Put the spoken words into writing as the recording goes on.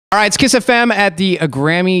All right, it's Kiss FM at the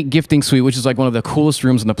Grammy Gifting Suite, which is like one of the coolest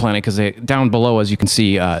rooms on the planet because down below, as you can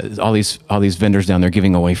see, all these vendors down there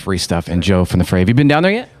giving away free stuff. And Joe from the Fray, have you been down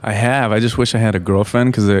there yet? I have. I just wish I had a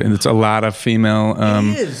girlfriend because it's a lot of female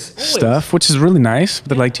stuff, which is really nice. But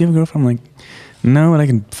they're like, "Do you have a girlfriend?" I'm like, "No, and I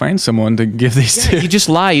can find someone to give these to." You just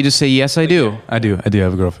lie. You just say, "Yes, I do." I do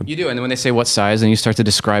have a girlfriend. You do, and then when they say what size, then you start to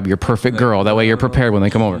describe your perfect girl. That way, you're prepared when they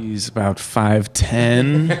come over. She's about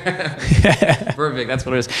 5'10". Perfect. That's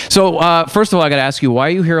what it is. So, first of all, I got to ask you, why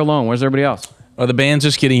are you here alone? Where's everybody else? Well, the band's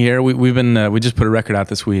just getting here. We just put a record out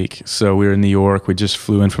this week. So we were in New York. We just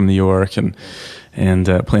flew in from New York and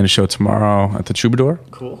playing a show tomorrow at the Troubadour.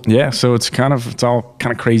 Cool. Yeah, so it's all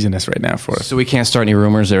kind of craziness right now for us. So we can't start any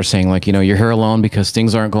rumors that are saying like, you're here alone because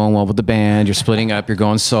things aren't going well with the band. You're splitting up. You're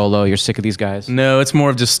going solo. You're sick of these guys. No, it's more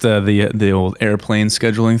of just the old airplane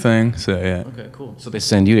scheduling thing. So yeah. Okay, cool. So they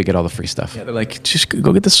send you to get all the free stuff. Yeah, they're like, just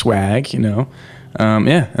go get the swag, Yeah,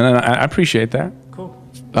 and I appreciate that. Cool.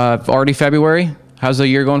 Already February. How's the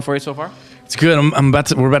year going for you so far? It's good.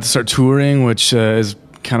 We're about to start touring, which is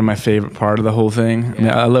kind of my favorite part of the whole thing.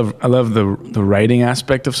 Yeah. I mean, I love the writing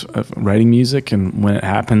aspect of writing music, and when it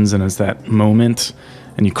happens and it's that moment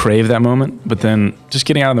and you crave that moment, but then just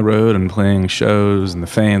getting out on the road and playing shows and the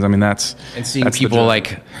fans, I mean, that's seeing people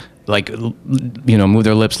move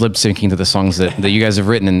their lips lip syncing to the songs that you guys have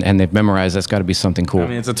written and they've memorized. That's got to be something cool. I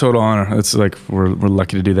mean, it's a total honor. It's like we're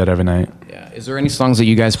lucky to do that every night. Yeah. Is there any songs that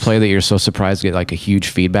you guys play that you're so surprised to get like a huge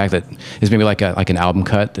feedback that is maybe like an album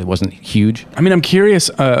cut that wasn't huge? I mean, I'm curious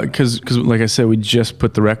because like I said, we just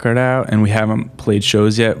put the record out and we haven't played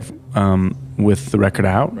shows yet with the record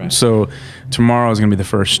out. Right. So tomorrow is going to be the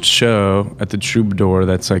first show at the Troubadour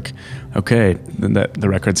that's like, okay, that the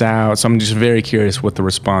record's out. So I'm just very curious what the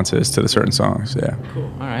response is to the certain songs. Yeah. Cool.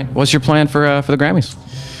 All right. What's your plan for the Grammys?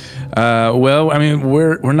 Well, I mean,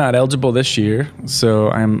 we're not eligible this year,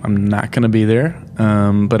 so I'm not going to be there. But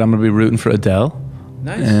I'm going to be rooting for Adele.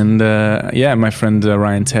 Nice. And yeah, my friend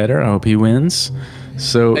Ryan Tedder. I hope he wins.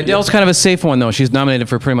 So Adele's kind of a safe one though. She's nominated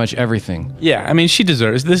for pretty much everything. Yeah, I mean, she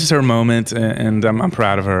deserves. This is her moment, and I'm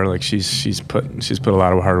proud of her. Like she's put a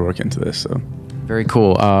lot of hard work into this. So very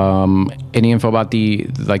cool. Any info about the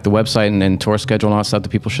website and tour schedule and all that stuff that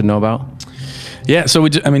people should know about? Yeah, so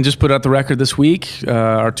just put out the record this week.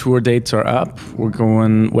 Our tour dates are up. We're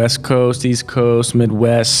going West Coast, East Coast,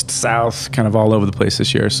 Midwest, South, kind of all over the place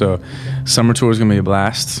this year. So summer tour is gonna be a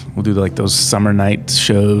blast. We'll do like those summer night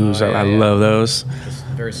shows. I love those. It's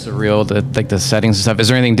very surreal, the settings and stuff. Is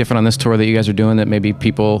there anything different on this tour that you guys are doing that maybe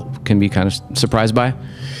people can be kind of surprised by?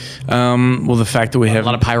 Well, the fact that we have a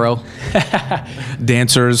lot of pyro,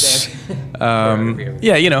 dancers, yeah,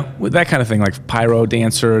 that kind of thing, like pyro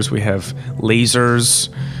dancers. We have lasers.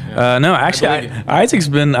 Yeah. No, actually, Isaac's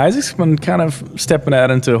been kind of stepping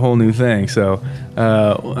out into a whole new thing. So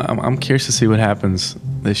I'm curious to see what happens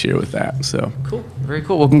this year with that. So cool, very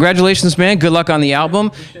cool. Well, congratulations, man. Good luck on the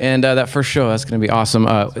album and that first show. That's going to be awesome.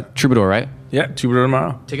 Troubadour, right? Yeah, Troubadour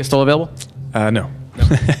tomorrow. Tickets still available? No.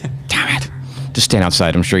 Damn it. Just stand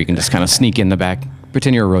outside. I'm sure you can just kind of sneak in the back.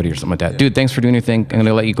 Pretend you're a roadie or something like that. Yeah. Dude, thanks for doing your thing. I'm going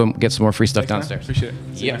to let you go get some more free stuff downstairs. Appreciate it.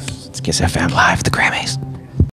 Yes. It's Kiss FM live at the Grammys.